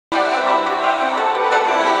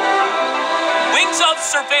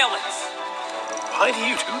surveillance. Why do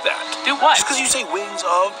you do that? Do what? Just because you say wings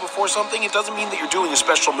of before something, it doesn't mean that you're doing a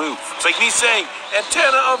special move. It's like me saying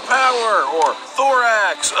antenna of power or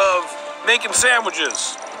thorax of making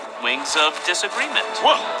sandwiches. Wings of disagreement.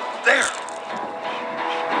 Whoa, there.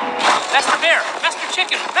 Master Bear, Master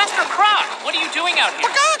Chicken, Master Croc, what are you doing out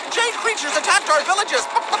here? Jade creatures attacked our villages.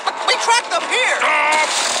 We tracked them here.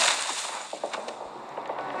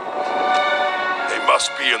 They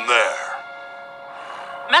must be in there.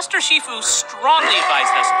 Master Shifu strongly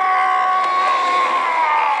advised us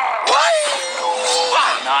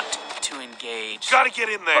not to engage. Gotta get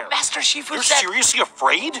in there. But Master Shifu You're said... seriously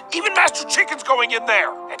afraid? Even Master Chicken's going in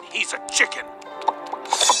there, and he's a chicken.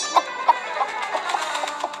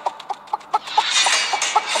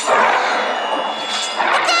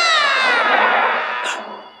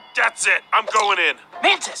 That's it. I'm going in.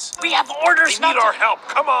 Mantis, we have orders They need our help.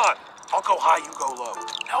 Come on. I'll go high, you go low.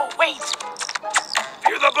 No, wait.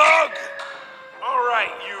 You're the bug. All right,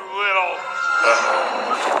 you little...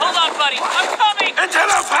 Hold on, buddy. I'm coming.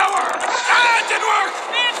 Antenna power! Ah, it didn't work!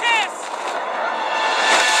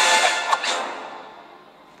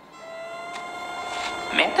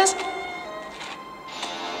 Mantis? Mantis?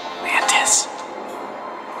 Mantis.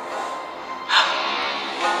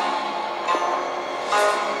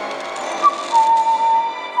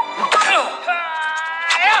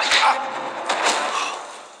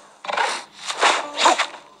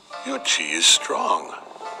 Your chi is strong.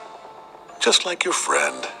 Just like your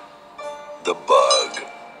friend, the bug.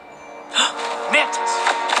 Mantis!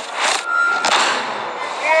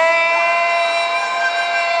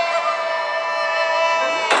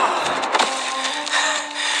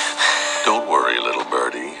 Don't worry, little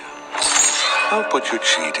birdie. I'll put your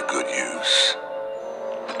chi to good use.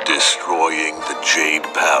 Destroying the Jade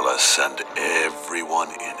Palace and everyone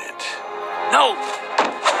in it. No!